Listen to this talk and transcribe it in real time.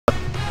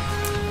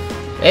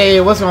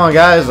Hey, what's going on,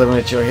 guys?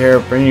 Ichigo here,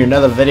 bringing you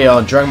another video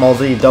on Dragon Ball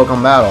Z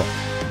Dokkan Battle.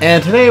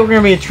 And today we're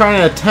going to be trying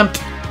to attempt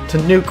to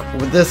nuke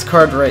with this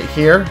card right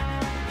here.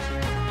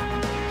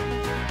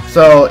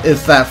 So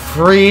it's that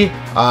free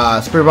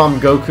Spirit Bomb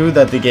Goku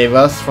that they gave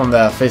us from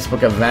the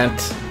Facebook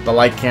event, the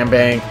Light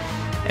campaign.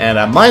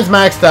 And mine's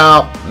maxed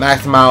out.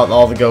 Maxed them out with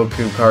all the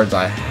Goku cards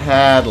I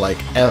had, like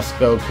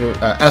Goku,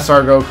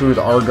 SR Gokus,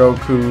 R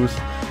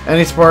Gokus,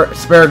 any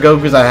spare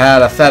Gokus I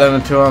had. I set them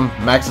into them,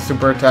 max the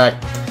super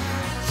attack.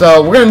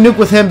 So we're going to nuke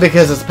with him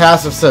because his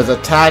passive says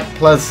attack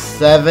plus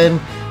 7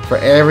 for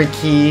every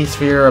key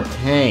sphere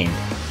obtained.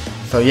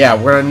 So yeah,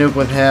 we're going to nuke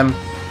with him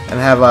and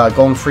have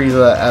Golden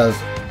Frieza as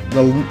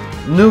the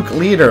nuke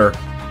leader.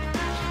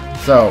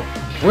 So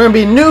we're going to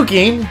be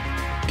nuking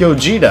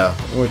Gogeta.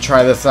 We'll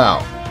try this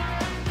out.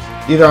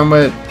 Either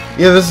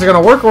this is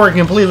going to work or it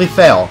completely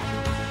fail.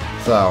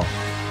 So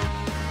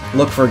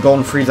look for a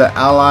Golden Frieza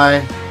ally.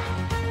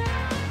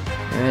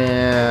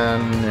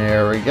 And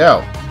there we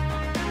go.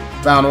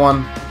 Found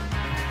one.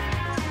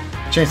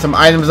 Change some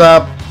items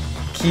up.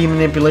 Key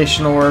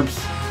manipulation orbs.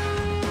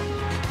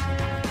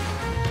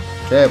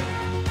 Okay.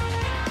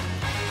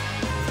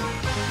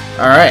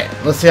 Alright,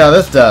 let's see how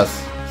this does.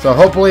 So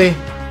hopefully,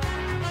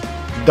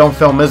 don't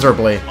fail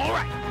miserably.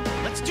 Alright,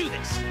 let's do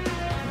this.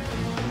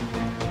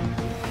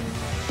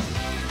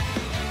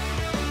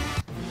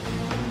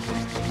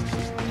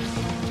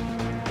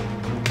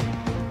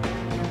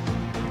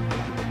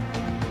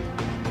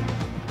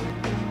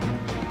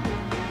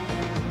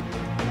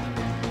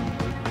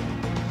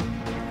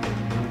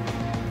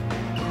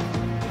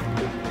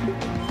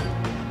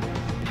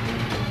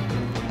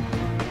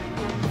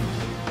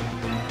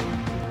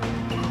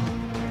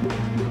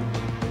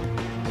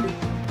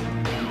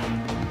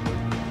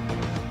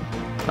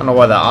 I don't know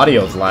why the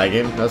audio's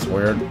lagging. That's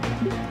weird.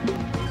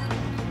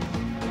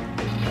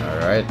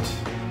 Alright.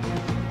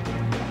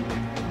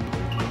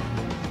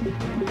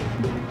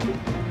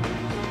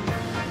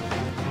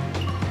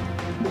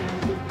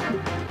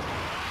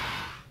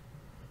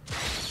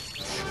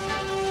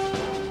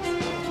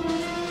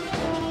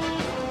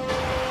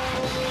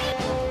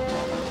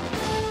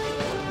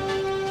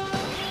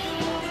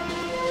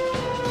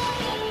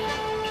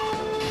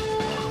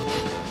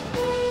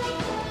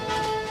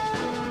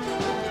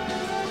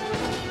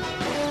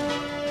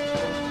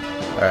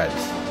 Alright.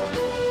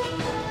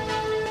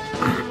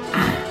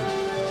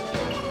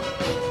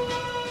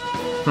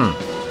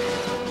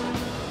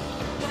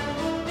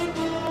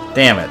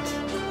 Damn it.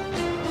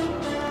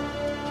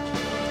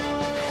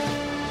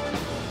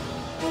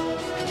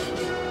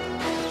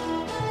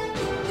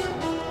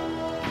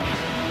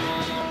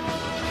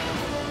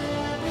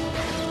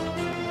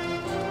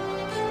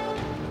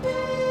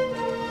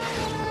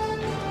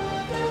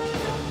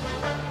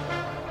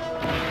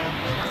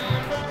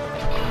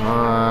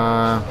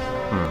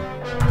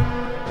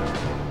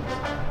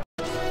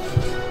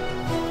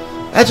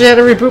 Actually, I had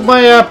to reboot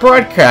my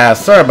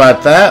broadcast. Sorry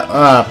about that.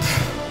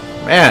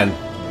 Man,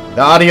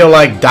 the audio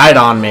like died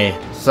on me,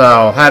 so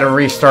I had to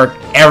restart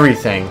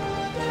everything.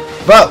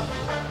 But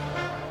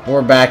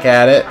we're back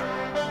at it.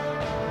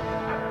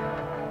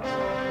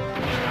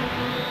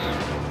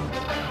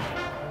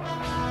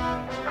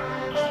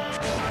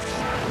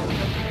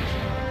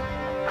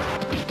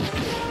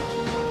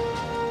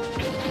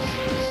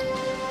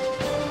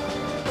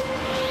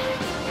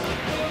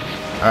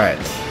 All right.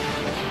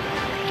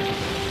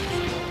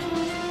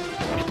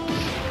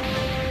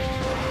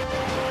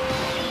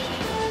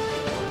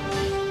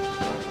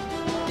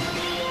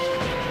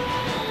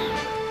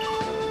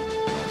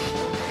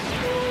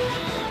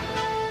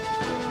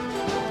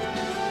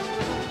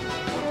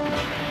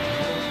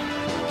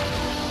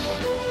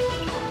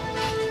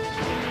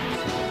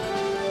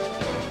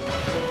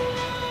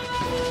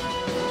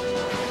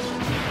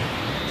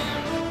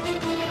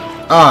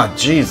 Ah,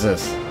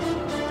 Jesus.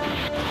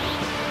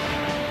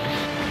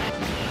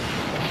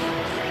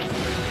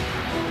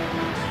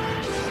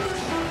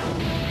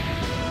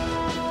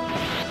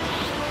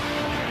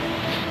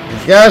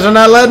 These guys are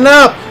not letting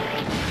up.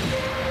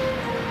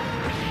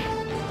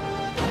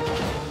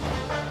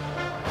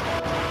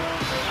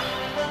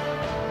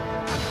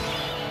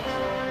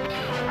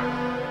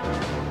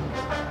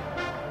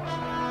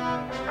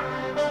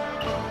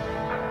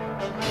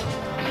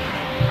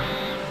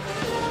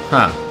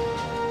 Huh.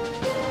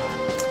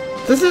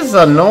 This is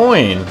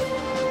annoying.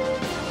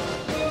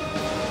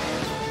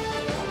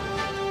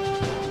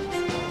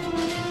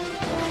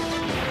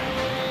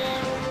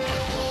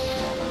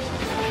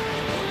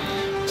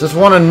 Just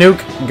want to nuke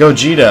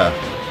Gogeta.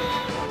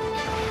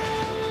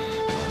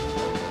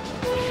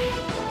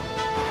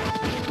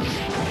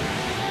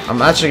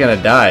 I'm actually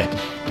gonna die.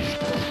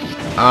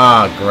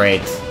 Ah,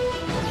 great.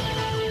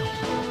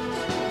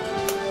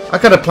 I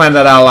could have planned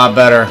that out a lot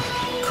better.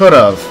 Could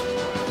have.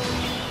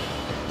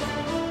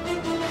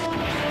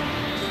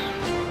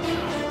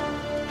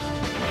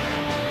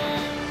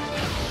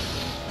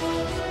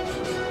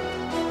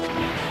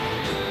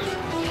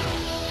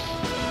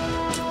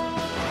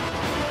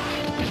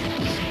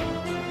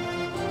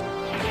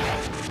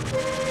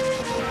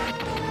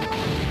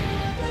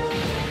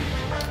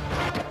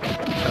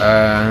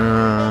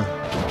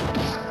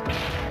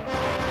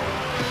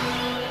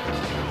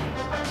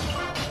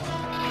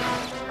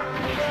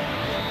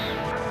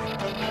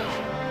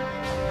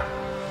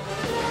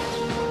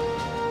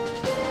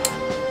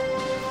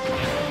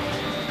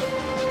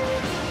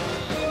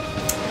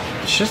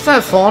 It's just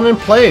that falling in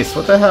place.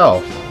 What the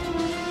hell?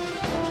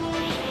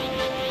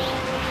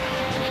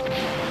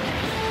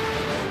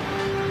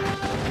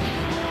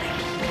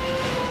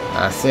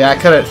 See, I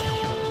could've...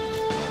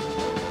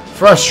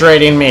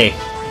 Frustrating me.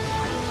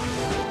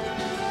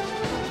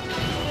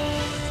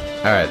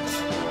 Alright.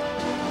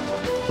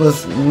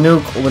 Let's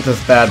nuke with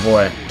this bad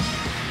boy.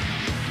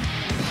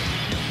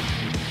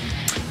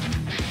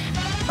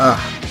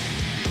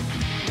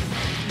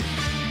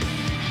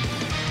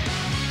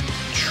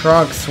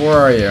 Trunks, where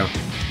are you?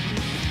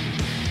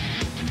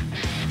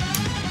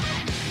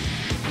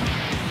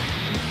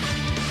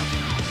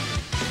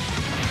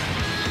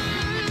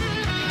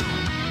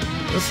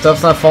 This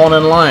stuff's not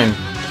falling in line.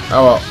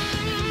 Oh well.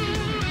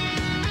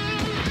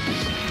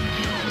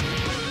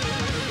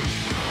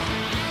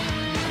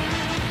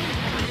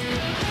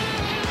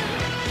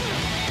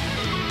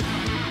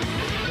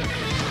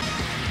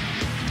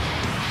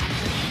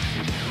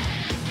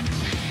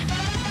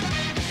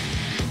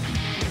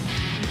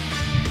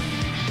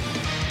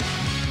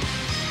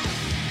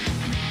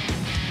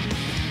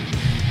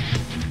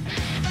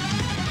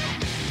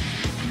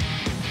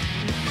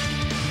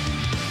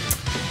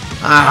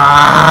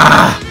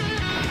 Ah!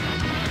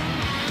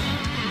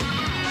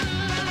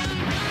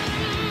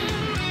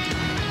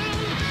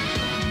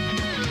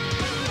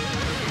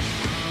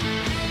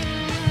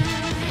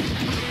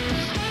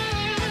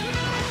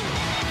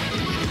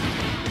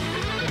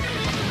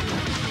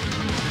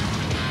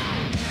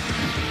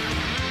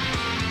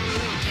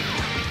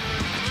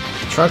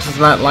 Trunks is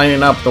not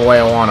lining up the way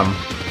I want him.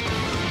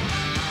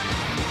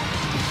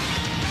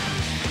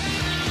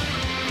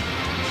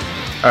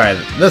 Alright,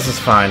 this is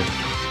fine.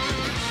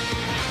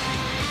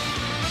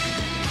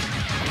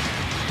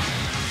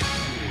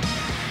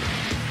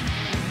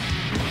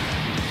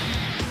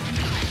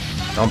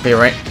 Don't be a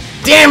rain.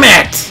 Damn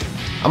it!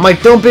 I'm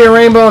like, don't be a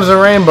rainbow, it's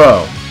a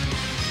rainbow.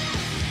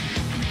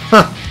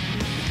 Huh.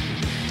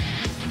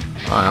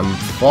 I'm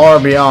far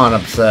beyond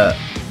upset.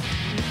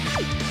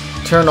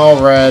 Turn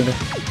all red.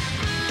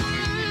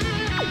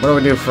 What do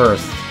we do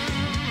first?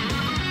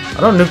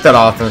 I don't nuke that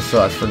often,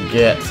 so I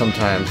forget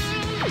sometimes.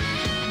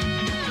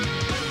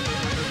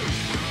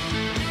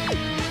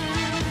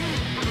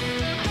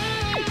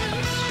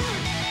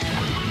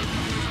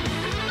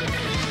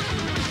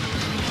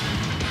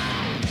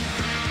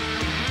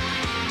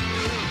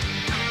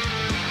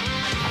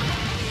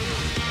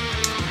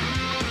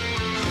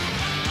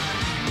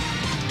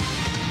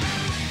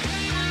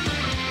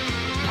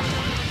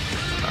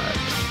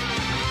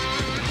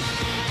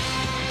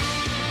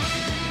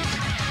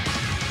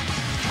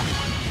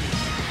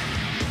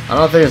 I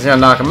don't think it's gonna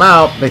knock him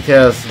out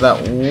because that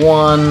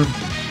one...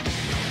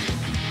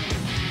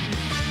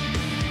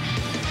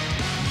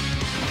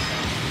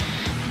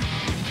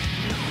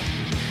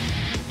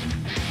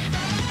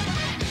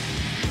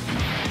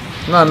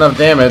 Not enough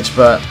damage,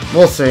 but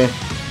we'll see.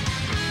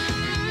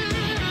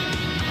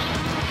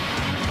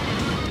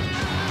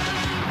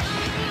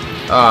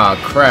 Ah,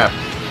 crap.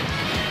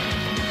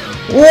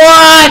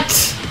 What?!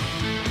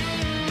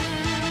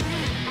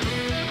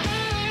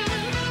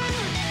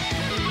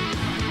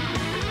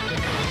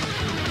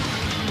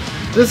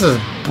 This is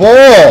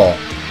bull!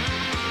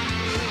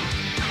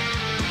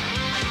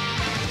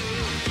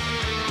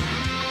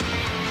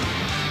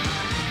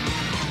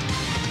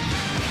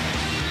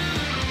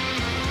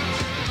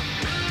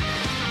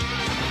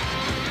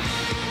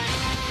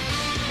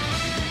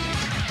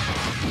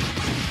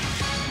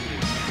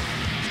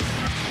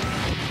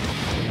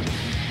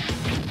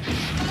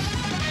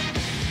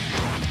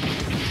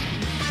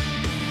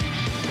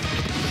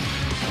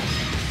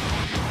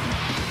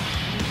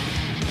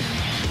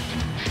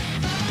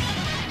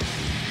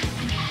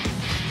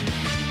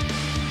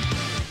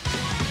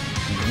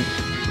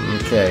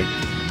 Okay,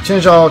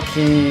 change all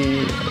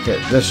key.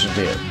 Okay, this should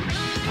be it.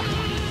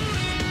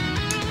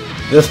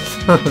 This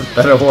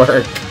better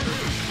work.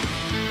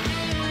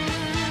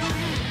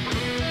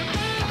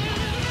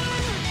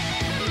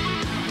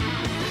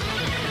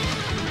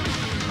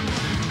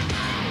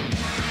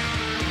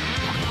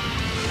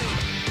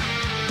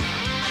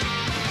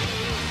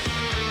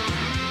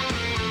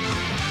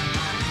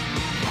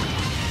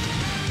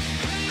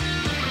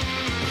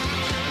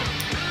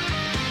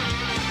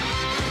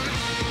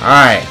 All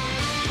right.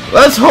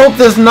 Let's hope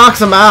this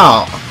knocks him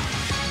out.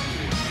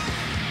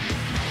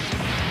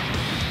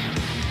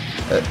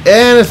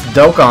 And it's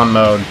Dokkan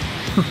mode.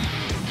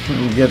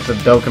 You get the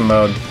Dokkan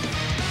mode.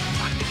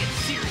 Time to get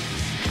serious.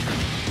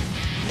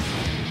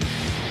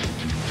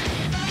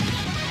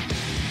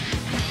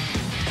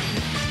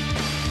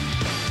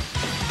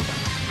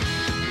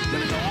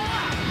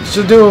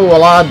 Should do a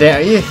lot of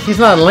damage. He's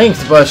not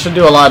linked, but should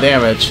do a lot of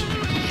damage.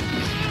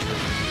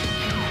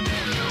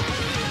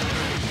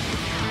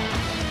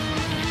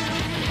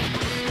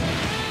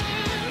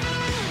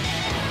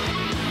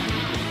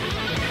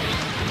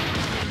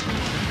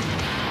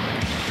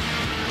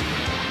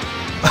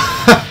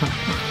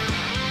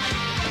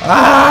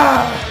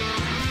 Ah!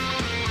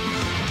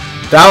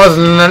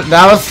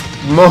 That was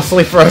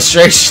mostly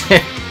frustration.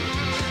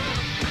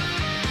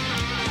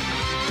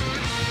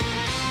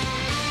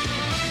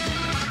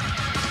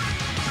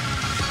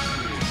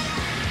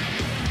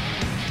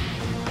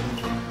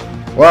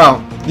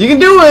 Well, you can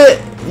do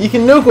it. You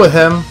can nuke with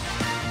him.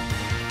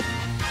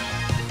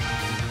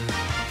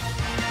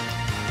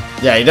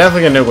 Yeah, you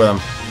definitely can nuke with him.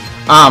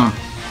 I'm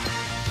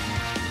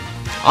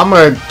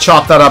gonna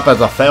chalk that up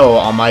as a fail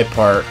on my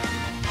part.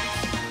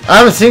 I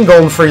haven't seen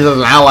Golden Freeze as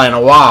an ally in a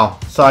while,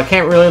 so I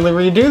can't really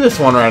redo this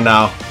one right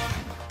now.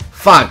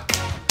 Fuck.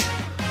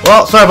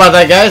 Well, sorry about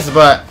that, guys,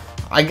 but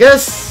I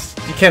guess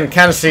you can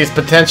kind of see his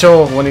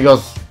potential when he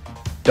goes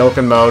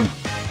Dokkan mode,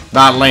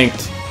 not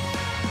linked.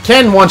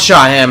 Can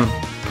one-shot him,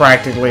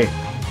 practically,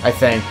 I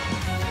think.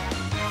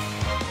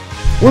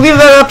 We'll leave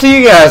that up to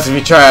you guys if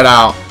you try it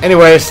out.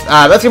 Anyways,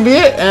 that's gonna be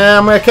it, and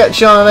I'm gonna catch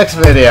you on the next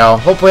video.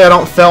 Hopefully I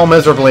don't fail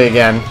miserably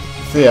again.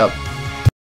 See ya.